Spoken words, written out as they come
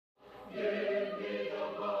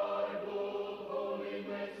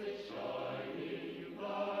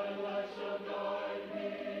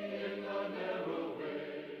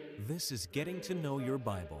This is Getting to Know Your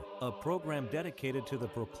Bible, a program dedicated to the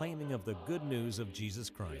proclaiming of the good news of Jesus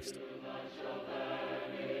Christ.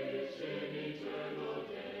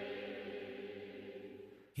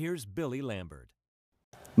 Here's Billy Lambert.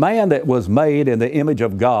 Man that was made in the image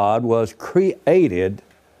of God was created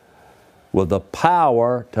with the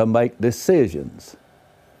power to make decisions.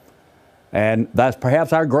 And that's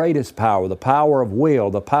perhaps our greatest power, the power of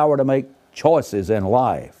will, the power to make choices in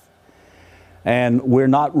life. And we're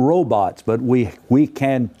not robots, but we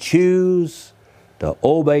can choose to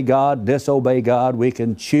obey God, disobey God. We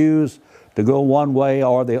can choose to go one way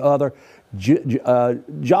or the other.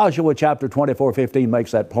 Joshua chapter 24:15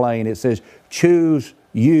 makes that plain. It says, choose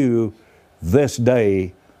you this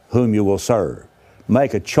day whom you will serve.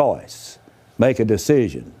 Make a choice, make a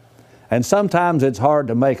decision. And sometimes it's hard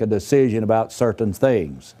to make a decision about certain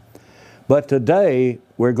things. But today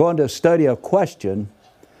we're going to study a question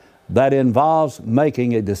that involves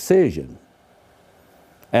making a decision.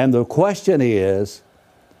 And the question is,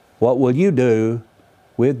 what will you do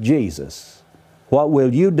with Jesus? What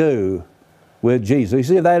will you do with Jesus? You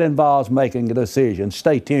see, that involves making a decision.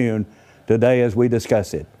 Stay tuned today as we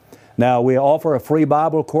discuss it. Now, we offer a free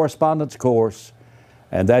Bible correspondence course,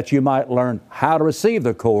 and that you might learn how to receive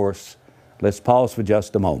the course. Let's pause for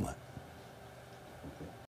just a moment.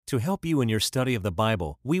 To help you in your study of the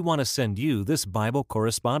Bible, we want to send you this Bible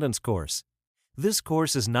correspondence course. This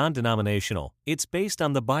course is non-denominational. It's based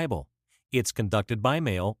on the Bible. It's conducted by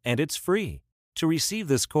mail, and it's free. To receive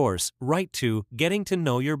this course, write to Getting to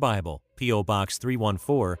Know Your Bible, P.O. Box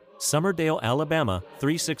 314, Summerdale, Alabama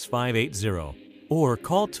 36580. Or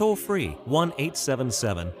call toll-free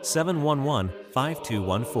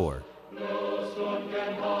 1-877-711-5214.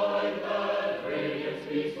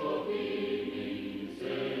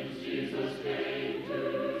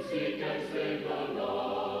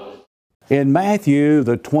 In Matthew,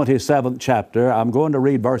 the 27th chapter, I'm going to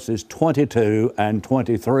read verses 22 and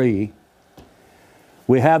 23.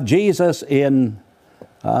 We have Jesus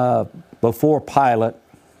before Pilate,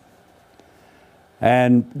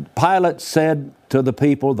 and Pilate said to the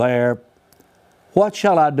people there, "What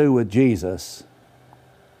shall I do with Jesus,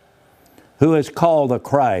 who is called the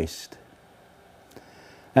Christ?"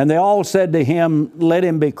 And they all said to him, "Let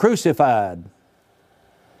him be crucified."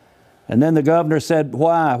 And then the governor said,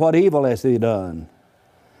 "Why? What evil has he done?"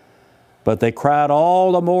 But they cried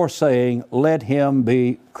all the more, saying, "Let him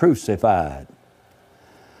be crucified."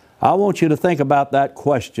 I want you to think about that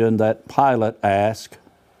question that Pilate asked.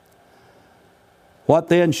 What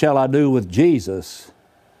then shall I do with Jesus,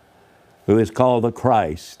 who is called the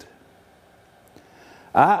Christ?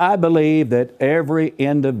 I believe that every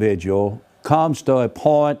individual comes to a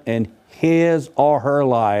point in his or her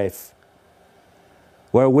life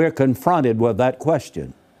where we're confronted with that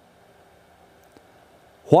question.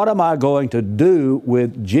 What am I going to do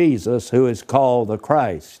with Jesus, who is called the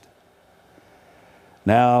Christ?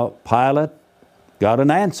 Now, Pilate got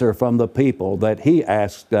an answer from the people that he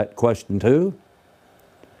asked that question to.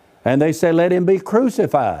 And they said, "Let him be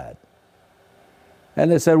crucified."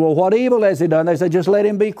 And they said, "Well, what evil has he done?" They said, "Just let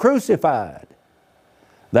him be crucified."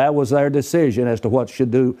 That was their decision as to what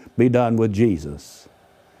should be done with Jesus.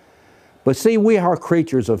 But see, we are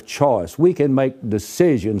creatures of choice. We can make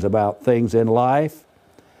decisions about things in life.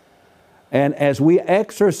 And as we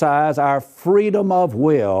exercise our freedom of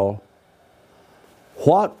will,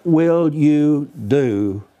 what will you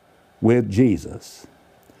do with Jesus?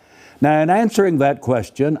 Now, in answering that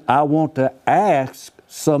question, I want to ask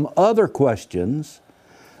some other questions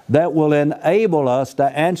that will enable us to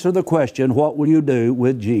answer the question, what will you do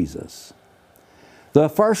with Jesus? The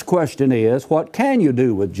first question is, what can you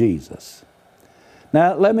do with Jesus?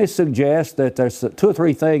 Now, let me suggest that there's 2 or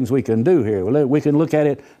 3 things we can do here. We can look at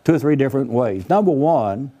it 2 or 3 different ways. Number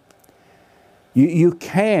one, you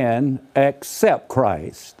can accept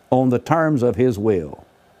Christ on the terms of His will.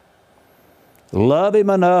 Love Him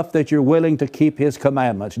enough that you're willing to keep His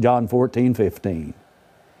commandments, John 14:15.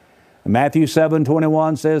 Matthew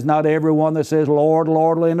 7:21 says, "Not everyone that says, 'Lord,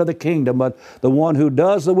 Lord,' will enter the kingdom, but the one who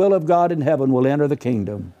does the will of God in heaven will enter the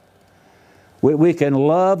kingdom." We can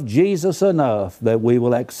love Jesus enough that we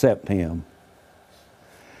will accept Him.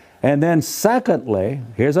 And then secondly,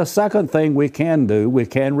 here's a second thing we can do. We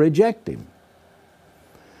can reject Him.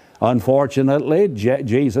 Unfortunately,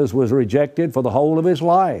 Jesus was rejected for the whole of His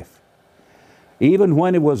life. Even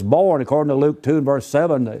when He was born, according to Luke 2 and verse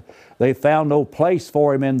 7, they found no place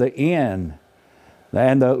for Him in the inn.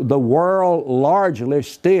 And the world largely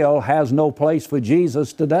still has no place for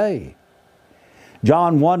Jesus today.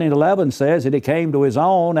 John 1:11 says that He came to His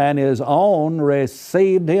own, and His own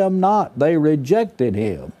received Him not. They rejected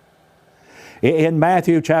Him. In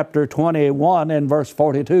Matthew chapter 21 and verse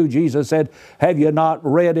 42, Jesus said, "Have you not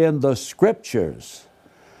read in the Scriptures,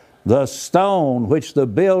 the stone which the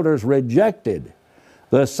builders rejected,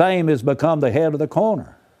 the same has become the head of the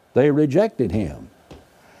corner." They rejected Him.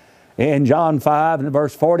 In John 5 and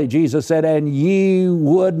verse 40, Jesus said, "And ye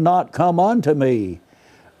would not come unto me,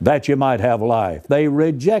 that you might have life." They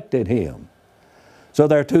rejected Him. So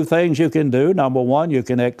there are two things you can do. Number one, you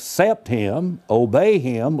can accept Him, obey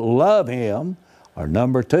Him, love Him. Or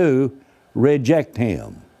number two, reject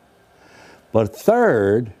Him. But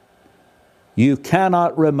third, you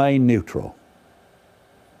cannot remain neutral.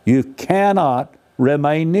 You cannot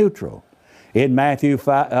remain neutral. In Matthew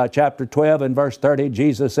chapter 12 and verse 30,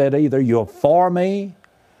 Jesus said, "Either you're for me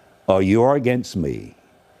or you're against me.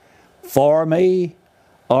 For me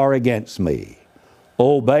or against me.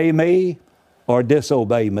 Obey me or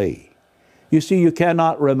disobey me." You see, you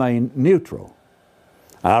cannot remain neutral.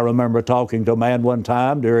 I remember talking to a man one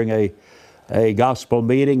time during a gospel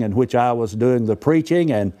meeting in which I was doing the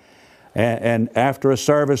preaching, and after a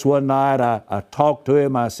service one night, I talked to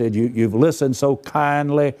him. I said, you've listened so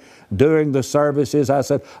kindly during the services. I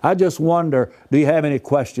said, "I just wonder, do you have any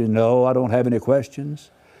questions?" "No, I don't have any questions."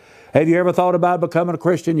 "Have you ever thought about becoming a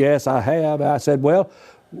Christian?" "Yes, I have." I said, "Well,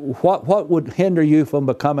 what would hinder you from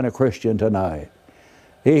becoming a Christian tonight?"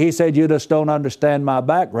 He said, "You just don't understand my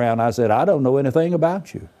background." I said, "I don't know anything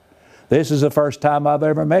about you. This is the first time I've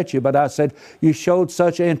ever met you." But I said, "You showed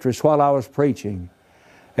such interest while I was preaching."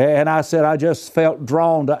 And I said, "I just felt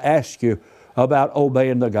drawn to ask you about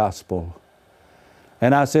obeying the gospel."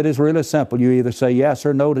 And I said, "It's really simple. You either say yes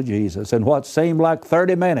or no to Jesus." And what seemed like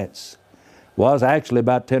 30 minutes was actually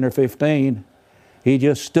about 10 or 15. He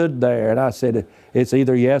just stood there, and I said, "It's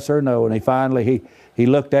either yes or no." And he finally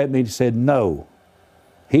looked at me and said, "No."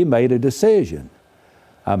 He made a decision.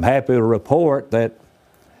 I'm happy to report that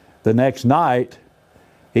the next night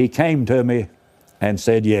he came to me and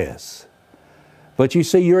said yes. But you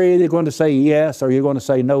see, you're either going to say yes or you're going to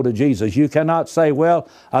say no to Jesus. You cannot say, "Well,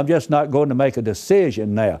 I'm just not going to make a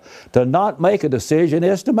decision now." To not make a decision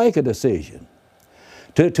is to make a decision.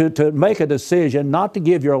 To make a decision not to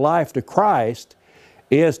give your life to Christ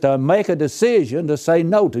is to make a decision to say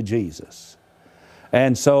no to Jesus.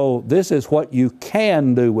 And so this is what you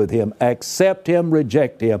can do with Him. Accept Him,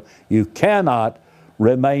 reject Him. You cannot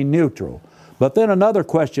remain neutral. But then another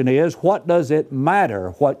question is, what does it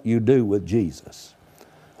matter what you do with Jesus?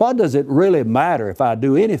 What does it really matter if I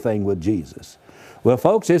do anything with Jesus? Well,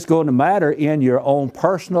 folks, it's going to matter in your own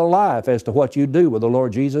personal life as to what you do with the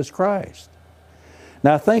Lord Jesus Christ.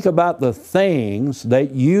 Now think about the things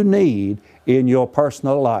that you need in your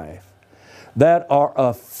personal life that are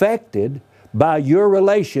affected by your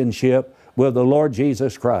relationship with the Lord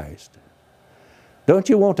Jesus Christ. Don't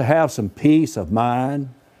you want to have some peace of mind?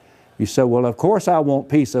 You say, "Well, of course I want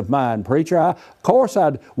peace of mind, preacher. Of course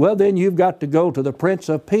I'd." Well, then you've got to go to the Prince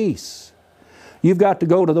of Peace. You've got to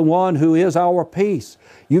go to the one who is our peace.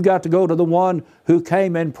 You've got to go to the one who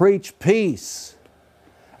came and preached peace.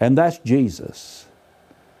 And that's Jesus.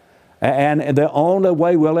 And the only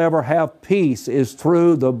way we'll ever have peace is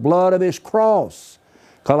through the blood of His cross.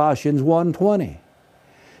 Colossians 1:20.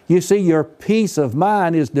 You see, your peace of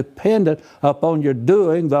mind is dependent upon your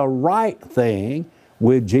doing the right thing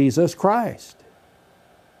with Jesus Christ.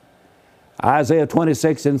 Isaiah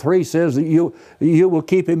 26:3 says that you will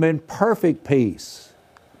keep him in perfect peace,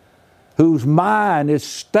 whose mind is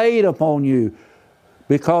stayed upon you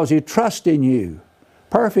because he trusts in you.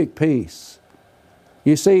 Perfect peace.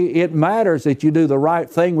 You see, it matters that you do the right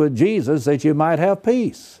thing with Jesus that you might have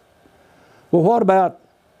peace. Well, what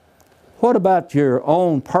about your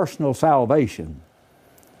own personal salvation?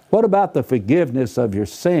 What about the forgiveness of your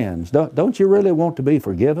sins? Don't you really want to be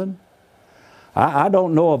forgiven? I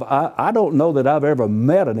don't know that I've ever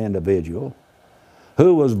met an individual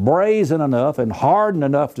who was brazen enough and hardened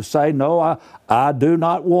enough to say, "No, I do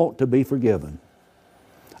not want to be forgiven."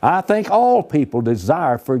 I think all people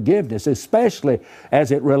desire forgiveness, especially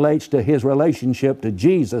as it relates to his relationship to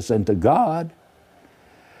Jesus and to God.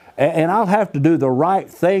 And I'll have to do the right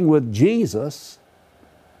thing with Jesus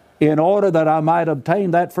in order that I might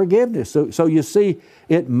obtain that forgiveness. So you see,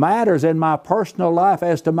 it matters in my personal life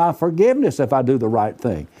as to my forgiveness if I do the right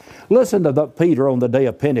thing. Listen to Peter on the day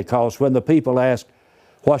of Pentecost when the people asked,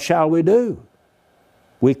 "What shall we do?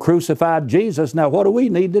 We crucified Jesus. Now what do we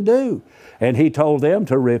need to do?" And he told them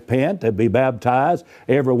to repent, to be baptized,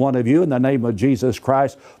 every one of you, in the name of Jesus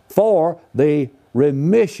Christ for the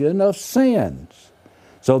remission of sins.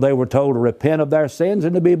 So they were told to repent of their sins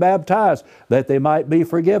and to be baptized that they might be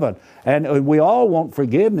forgiven. And we all want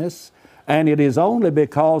forgiveness. And it is only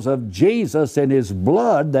because of Jesus and His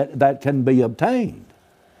blood that can be obtained.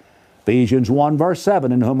 Ephesians 1 verse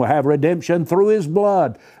 7, in whom we have redemption through His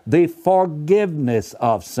blood, the forgiveness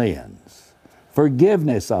of sins.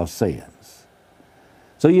 Forgiveness of sins.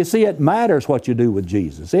 So you see, it matters what you do with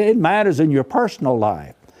Jesus. It matters in your personal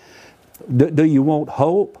life. Do you want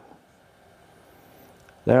hope?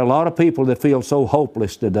 There are a lot of people that feel so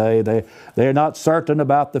hopeless today. They're not certain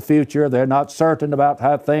about the future. They're not certain about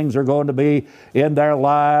how things are going to be in their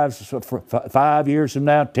lives for 5 years from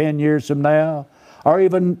now, 10 years from now, or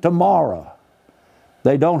even tomorrow.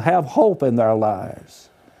 They don't have hope in their lives.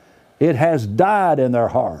 It has died in their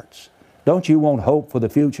hearts. Don't you want hope for the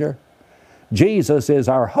future? Jesus is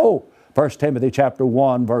our hope. 1 Timothy chapter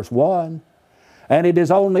 1, verse 1. And it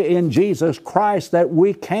is only in Jesus Christ that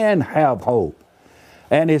we can have hope.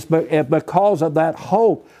 And it's because of that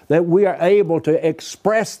hope that we are able to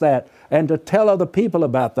express that and to tell other people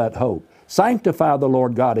about that hope. Sanctify the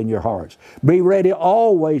Lord God in your hearts. Be ready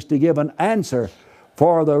always to give an answer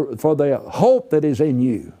for the hope that is in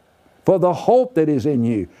you. For the hope that is in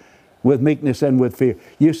you, with meekness and with fear.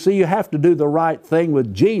 You see, you have to do the right thing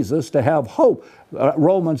with Jesus to have hope.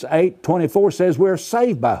 Romans 8:24 says we're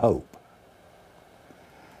saved by hope.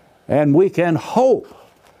 And we can hope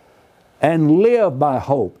and live by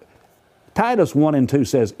hope. Titus 1 and 2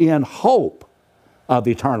 says, in hope of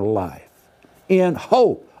eternal life. In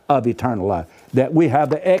hope of eternal life. That we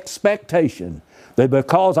have the expectation that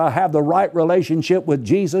because I have the right relationship with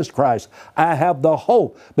Jesus Christ, I have the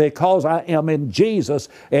hope because I am in Jesus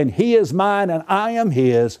and He is mine and I am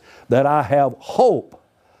His, that I have hope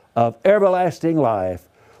of everlasting life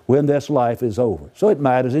when this life is over. So it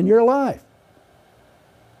matters in your life.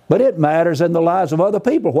 But it matters in the lives of other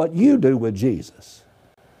people, what you do with Jesus.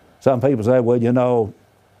 Some people say, well, you know,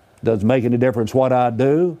 doesn't make any difference what I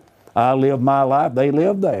do. I live my life, they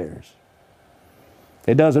live theirs.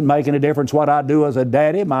 It doesn't make any difference what I do as a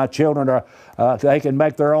daddy. My children they can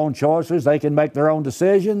make their own choices. They can make their own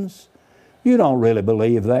decisions. You don't really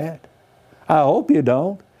believe that. I hope you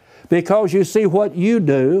don't. Because you see, what you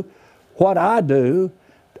do, what I do,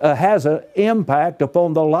 has an impact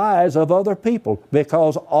upon the lives of other people,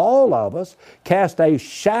 because all of us cast a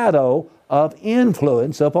shadow of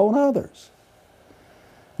influence upon others.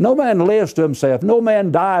 No man lives to himself. No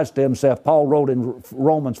man dies to himself, Paul wrote in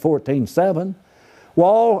Romans 14:7. We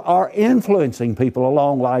all are influencing people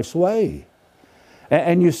along life's way.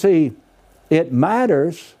 And you see, it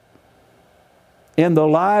matters in the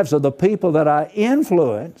lives of the people that I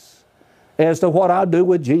influence as to what I do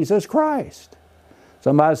with Jesus Christ.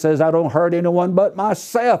 Somebody says, I don't hurt anyone but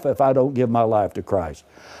myself if I don't give my life to Christ.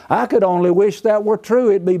 I could only wish that were true.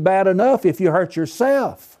 It'd be bad enough if you hurt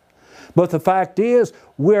yourself. But the fact is,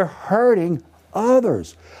 we're hurting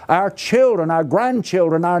others. Our children, our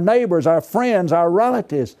grandchildren, our neighbors, our friends, our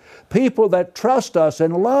relatives, people that trust us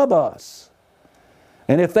and love us.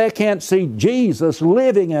 And if they can't see Jesus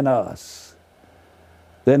living in us,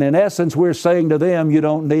 then in essence we're saying to them, you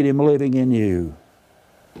don't need Him living in you.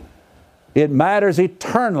 It matters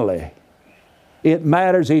eternally. It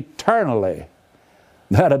matters eternally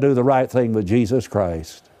that I do the right thing with Jesus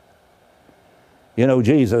Christ. You know,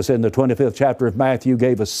 Jesus in the 25th chapter of Matthew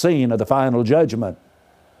gave a scene of the final judgment.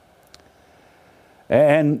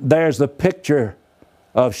 And there's the picture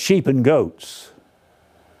of sheep and goats,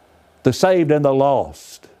 the saved and the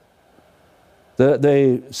lost.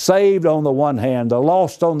 The saved on the one hand, the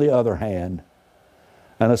lost on the other hand,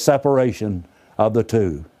 and a separation of the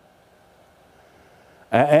two.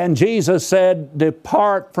 And Jesus said,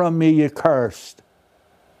 depart from me, ye cursed,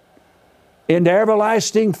 into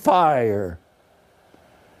everlasting fire,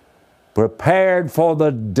 prepared for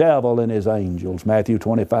the devil and his angels. Matthew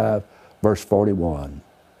 25, verse 41.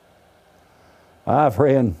 My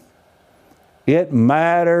friend, it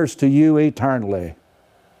matters to you eternally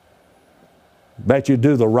that you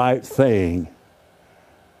do the right thing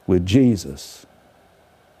with Jesus.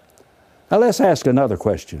 Now let's ask another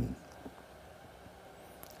question.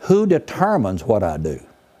 Who determines what I do?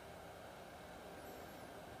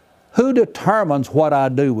 Who determines what I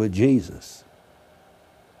do with Jesus?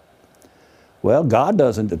 Well, God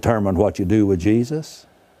doesn't determine what you do with Jesus.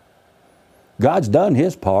 God's done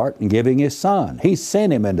His part in giving His Son. He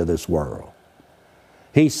sent Him into this world.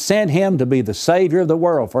 He sent Him to be the Savior of the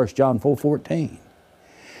world, 1 John 4:14.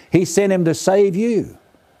 He sent Him to save you.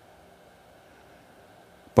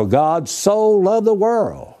 For God so loved the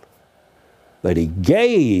world that He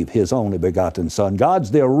gave His only begotten Son.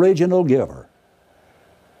 God's the original giver.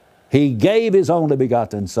 He gave His only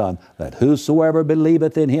begotten Son, that whosoever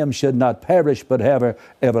believeth in Him should not perish, but have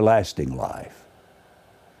everlasting life.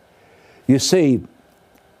 You see,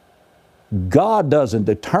 God doesn't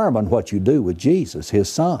determine what you do with Jesus, His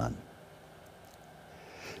Son.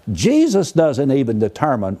 Jesus doesn't even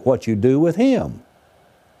determine what you do with Him.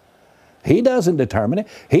 He doesn't determine it.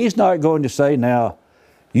 He's not going to say, now,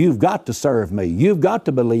 you've got to serve me. You've got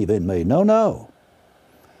to believe in me. No, no.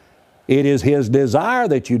 It is His desire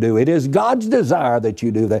that you do. It is God's desire that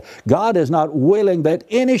you do that. God is not willing that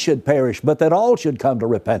any should perish, but that all should come to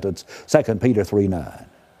repentance. 2 Peter 3:9.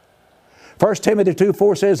 1 Timothy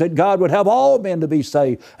 2:4 says that God would have all men to be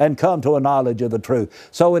saved and come to a knowledge of the truth.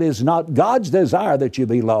 So it is not God's desire that you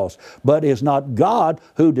be lost, but it's not God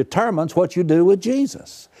who determines what you do with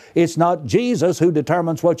Jesus. It's not Jesus who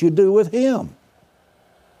determines what you do with Him.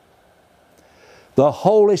 The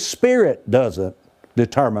Holy Spirit doesn't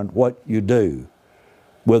determine what you do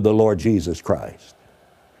with the Lord Jesus Christ.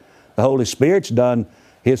 The Holy Spirit's done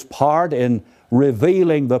His part in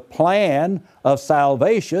revealing the plan of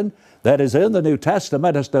salvation that is in the New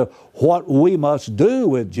Testament as to what we must do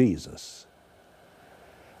with Jesus.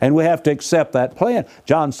 And we have to accept that plan.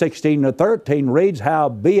 John 16:13 reads,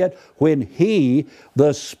 "Howbeit, when He,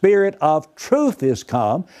 the Spirit of truth, is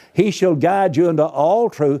come, He shall guide you into all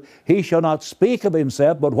truth. He shall not speak of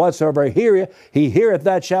Himself, but whatsoever He heareth,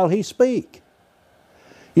 that shall He speak."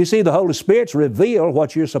 You see, the Holy Spirit's reveal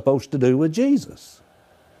what you're supposed to do with Jesus.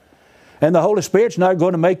 And the Holy Spirit's not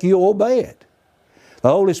going to make you obey it. The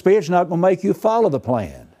Holy Spirit's not going to make you follow the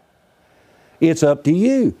plan. It's up to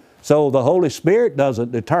you. So the Holy Spirit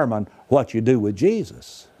doesn't determine what you do with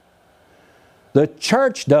Jesus. The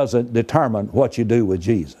church doesn't determine what you do with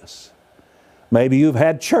Jesus. Maybe you've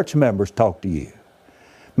had church members talk to you.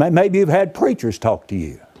 Maybe you've had preachers talk to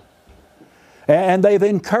you. And they've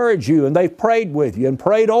encouraged you and they've prayed with you and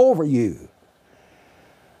prayed over you.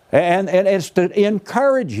 And it's to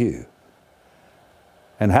encourage you.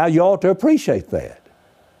 And how you ought to appreciate that.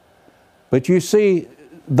 But you see,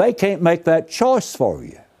 they can't make that choice for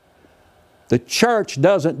you. The church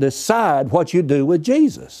doesn't decide what you do with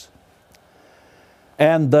Jesus.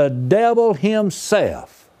 And the devil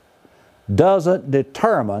himself doesn't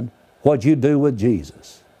determine what you do with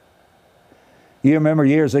Jesus. You remember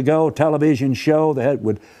years ago a television show that had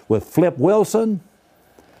with Flip Wilson?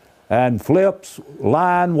 And Flip's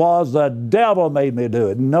line was, "The devil made me do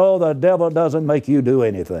it." No, the devil doesn't make you do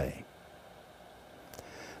anything.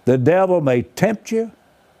 The devil may tempt you.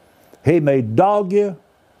 He may dog you.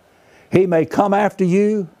 He may come after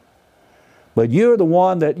you. But you're the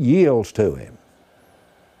one that yields to him.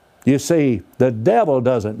 You see, the devil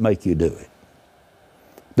doesn't make you do it.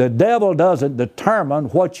 The devil doesn't determine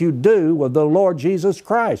what you do with the Lord Jesus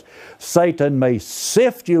Christ. Satan may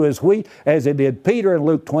sift you as wheat, as it did Peter in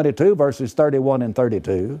Luke 22, verses 31 and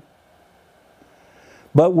 32.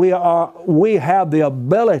 But we have the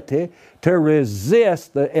ability to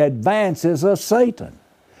resist the advances of Satan.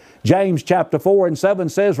 James chapter 4 and 7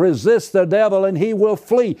 says, "Resist the devil and he will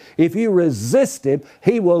flee." If you resist him,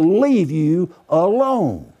 he will leave you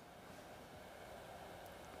alone.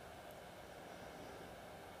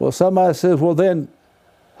 Well, somebody says, well then,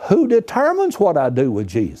 who determines what I do with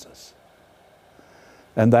Jesus?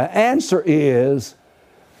 And the answer is,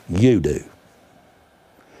 you do.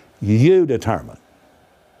 You determine.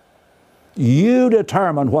 You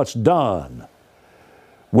determine what's done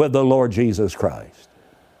with the Lord Jesus Christ.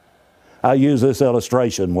 I used this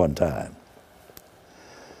illustration one time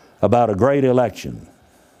about a great election.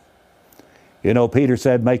 You know, Peter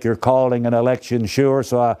said, "Make your calling and election sure,"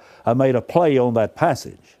 so I made a play on that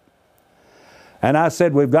passage. And I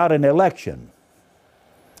said, we've got an election,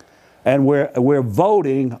 and we're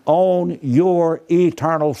voting on your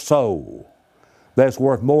eternal soul that's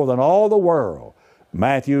worth more than all the world.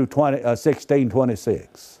 Matthew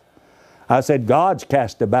 16:26. I said, God's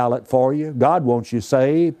cast a ballot for you. God wants you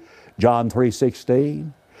saved. John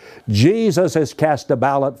 3:16. Jesus has cast a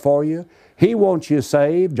ballot for you. He wants you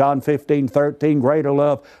saved. John 15:13. Greater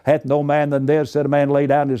love hath no man than this, that a man lay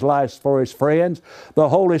down his life for his friends. The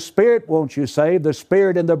Holy Spirit wants you saved. The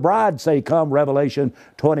Spirit and the bride say, "Come," Revelation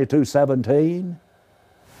 22:17.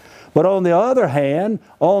 But on the other hand,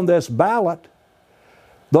 on this ballot,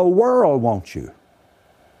 the world wants you.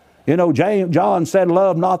 You know, John said,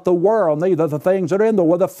 "Love not the world, neither the things that are in the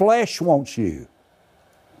world." The flesh wants you.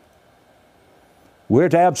 We're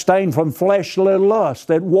to abstain from fleshly lusts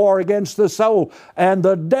that war against the soul. And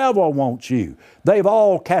the devil wants you. They've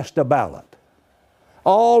all cast a ballot.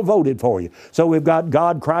 All voted for you. So we've got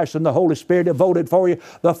God, Christ, and the Holy Spirit have voted for you.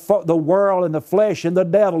 The world and the flesh and the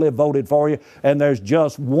devil have voted for you. And there's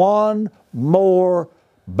just one more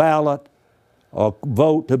ballot or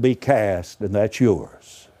vote to be cast, and that's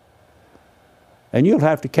yours. And you'll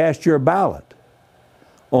have to cast your ballot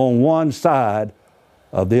on one side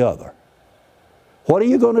of the other. What are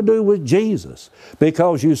you going to do with Jesus?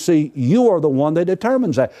 Because you see, you are the one that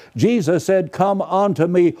determines that. Jesus said, "Come unto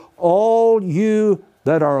me, all you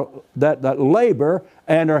that labor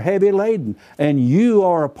and are heavy laden." And you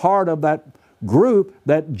are a part of that group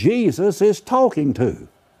that Jesus is talking to.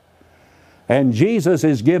 And Jesus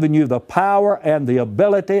is giving you the power and the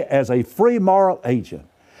ability as a free moral agent,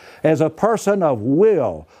 as a person of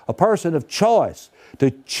will, a person of choice,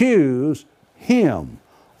 to choose Him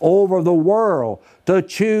over the world, to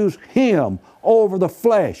choose Him over the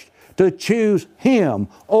flesh, to choose Him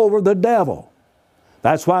over the devil.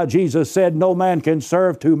 That's why Jesus said, "No man can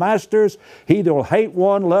serve two masters. He either will hate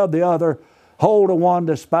one, love the other, hold to one,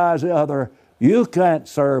 despise the other." You can't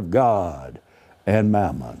serve God and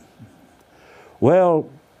mammon. Well,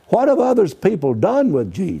 what have others people done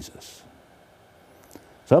with Jesus?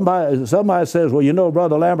 Somebody says, "Well, you know,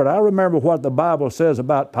 Brother Lambert, I remember what the Bible says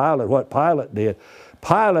about Pilate, what Pilate did.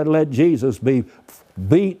 Pilate let Jesus be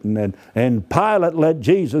beaten, and Pilate let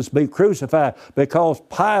Jesus be crucified because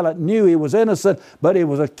Pilate knew he was innocent, but he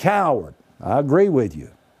was a coward." I agree with you.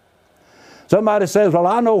 Somebody says, "Well,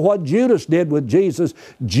 I know what Judas did with Jesus.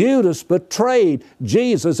 Judas betrayed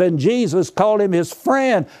Jesus, and Jesus called him his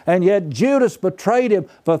friend, and yet Judas betrayed him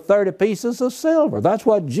for 30 pieces of silver." That's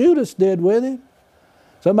what Judas did with him.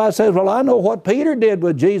 Somebody says, "Well, I know what Peter did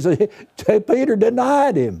with Jesus." Peter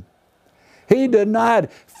denied Him. He denied,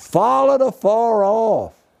 followed afar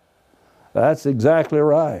off. That's exactly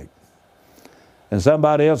right. And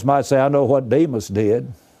somebody else might say, "I know what Demas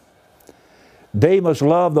did." Demas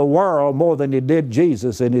loved the world more than he did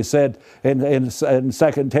Jesus. And he said in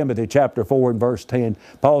 2 Timothy chapter 4 and verse 10,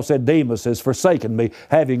 Paul said, "Demas has forsaken me,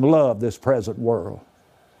 having loved this present world."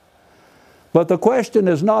 But the question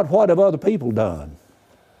is not, what have other people done?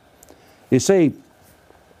 You see,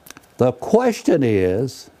 the question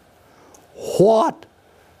is, what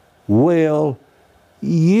will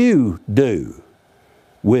you do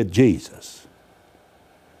with Jesus?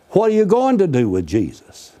 What are you going to do with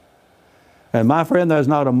Jesus? And my friend, there's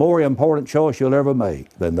not a more important choice you'll ever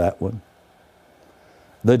make than that one.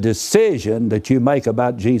 The decision that you make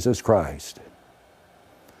about Jesus Christ.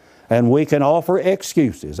 And we can offer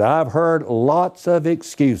excuses. I've heard lots of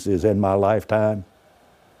excuses in my lifetime.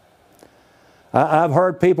 I've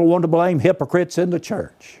heard people want to blame hypocrites in the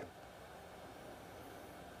church.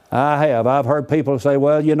 I have. I've heard people say,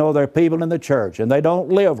 "Well, you know, there are people in the church and they don't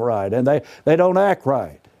live right and they don't act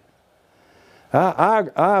right."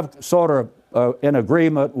 I've sort of in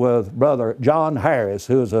agreement with Brother John Harris,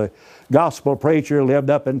 who is a gospel preacher, lived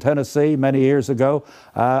up in Tennessee many years ago.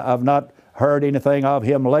 I've not heard anything of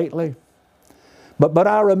him lately. But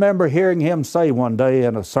I remember hearing him say one day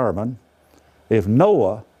in a sermon, if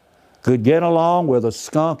Noah could get along with a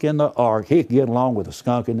skunk in the ark, he could get along with a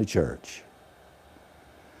skunk in the church.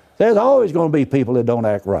 There's always going to be people that don't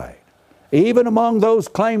act right, even among those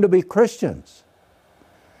claim to be Christians.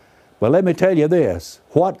 But let me tell you this,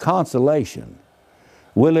 what consolation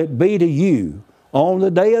will it be to you on the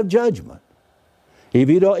day of judgment if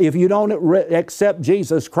you don't accept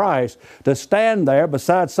Jesus Christ, to stand there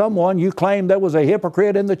beside someone you claim that was a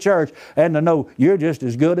hypocrite in the church and to know you're just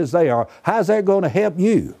as good as they are? How's that going to help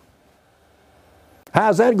you?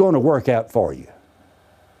 How's that going to work out for you?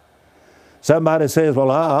 Somebody says, "Well,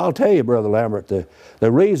 I'll tell you, Brother Lambert,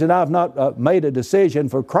 the reason I've not made a decision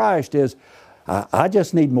for Christ is I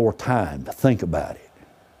just need more time to think about it."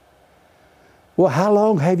 Well, how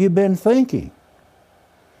long have you been thinking?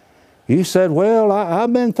 You said, "Well,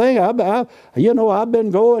 I've been thinking, I've been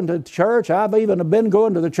going to church. I've even been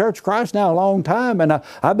going to the Church of Christ now a long time, and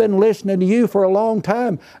I've been listening to you for a long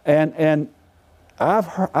time, and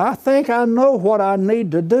I think I know what I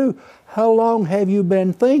need to do." How long have you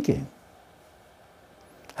been thinking?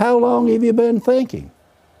 How long have you been thinking?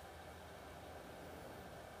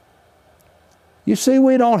 You see,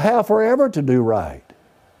 we don't have forever to do right.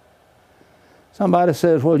 Somebody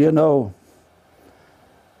says, "Well, you know,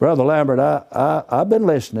 Brother Lambert, I've been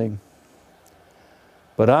listening,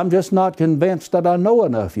 but I'm just not convinced that I know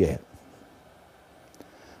enough yet."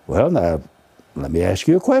 Well, now, let me ask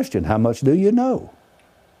you a question. How much do you know?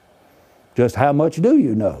 Just how much do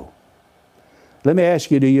you know? Let me ask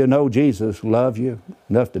you, do you know Jesus loves you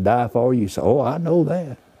enough to die for you? You say, "Oh, I know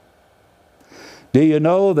that." Do you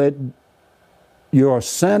know that you're a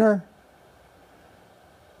sinner?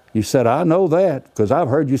 You said, "I know that because I've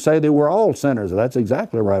heard you say that we're all sinners." That's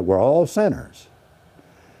exactly right. We're all sinners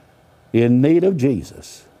in need of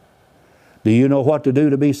Jesus. Do you know what to do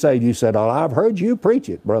to be saved? You said, oh, I've heard you preach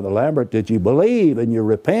it, Brother Lambert, that you believe and you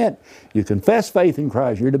repent, you confess faith in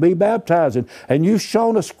Christ, you're to be baptized. And you've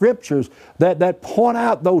shown us scriptures that point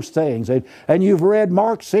out those things. And you've read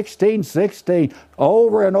Mark 16:16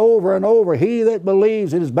 over and over and over. He that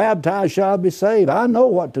believes and is baptized shall be saved. I know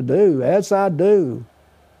what to do. Yes, I do.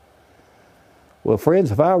 Well,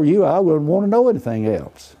 friends, if I were you, I wouldn't want to know anything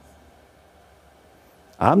else.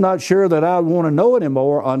 I'm not sure that I'd want to know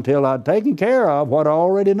anymore until I'd taken care of what I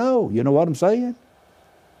already know. You know what I'm saying?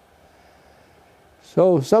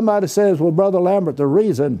 So somebody says, well, Brother Lambert, the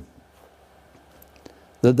reason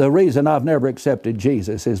I've never accepted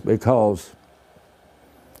Jesus is because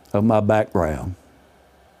of my background.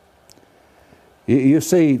 You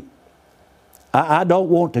see, I don't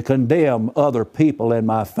want to condemn other people in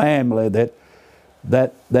my family that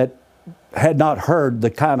had not heard the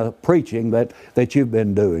kind of preaching that you've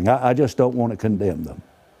been doing. I just don't want to condemn them.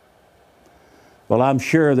 Well, I'm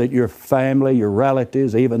sure that your family, your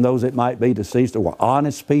relatives, even those that might be deceased, were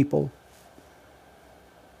honest people.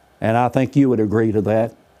 And I think you would agree to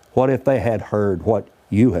that. What if they had heard what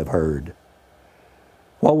you have heard?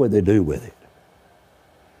 What would they do with it?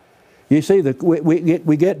 You see,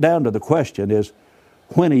 we get down to the question is,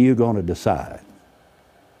 when are you going to decide?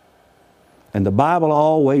 And the Bible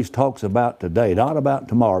always talks about today, not about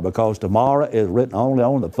tomorrow, because tomorrow is written only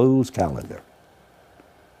on the fool's calendar.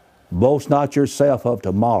 Boast not yourself of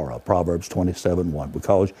tomorrow, Proverbs 27:1,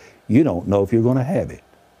 because you don't know if you're going to have it.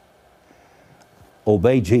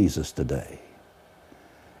 Obey Jesus today.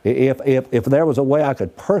 If there was a way I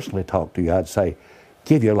could personally talk to you, I'd say,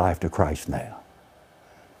 give your life to Christ now.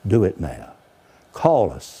 Do it now.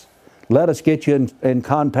 Call us. Let us get you in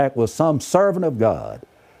contact with some servant of God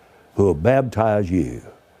who will baptize you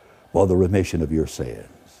for the remission of your sins.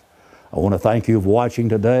 I want to thank you for watching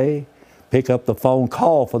today. Pick up the phone,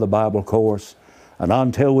 call for the Bible course, and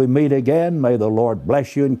until we meet again, may the Lord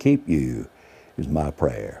bless you and keep you, is my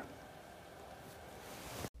prayer.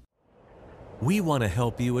 We want to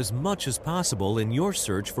help you as much as possible in your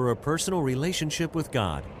search for a personal relationship with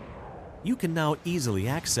God. You can now easily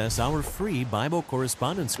access our free Bible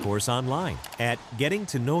correspondence course online at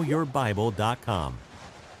gettingtoknowyourbible.com.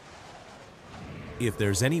 If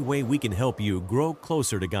there's any way we can help you grow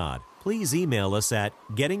closer to God, please email us at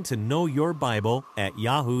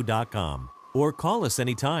gettingtoknowyourbible@yahoo.com or call us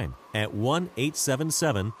anytime at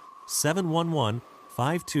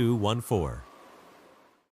 1-877-711-5214.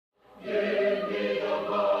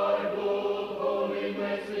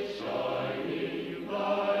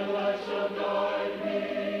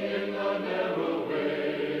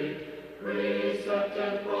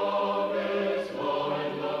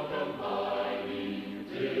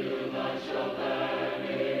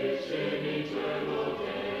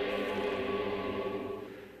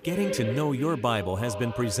 Getting to Know Your Bible has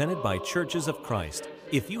been presented by Churches of Christ.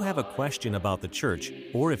 If you have a question about the church,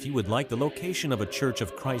 or if you would like the location of a Church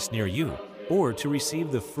of Christ near you, or to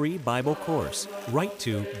receive the free Bible course, write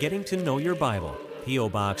to Getting to Know Your Bible, P.O.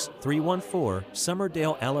 Box 314,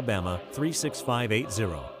 Summerdale, Alabama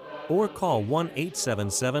 36580, or call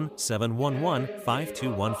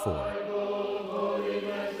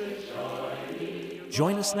 1-877-711-5214.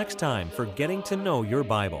 Join us next time for Getting to Know Your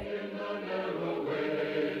Bible.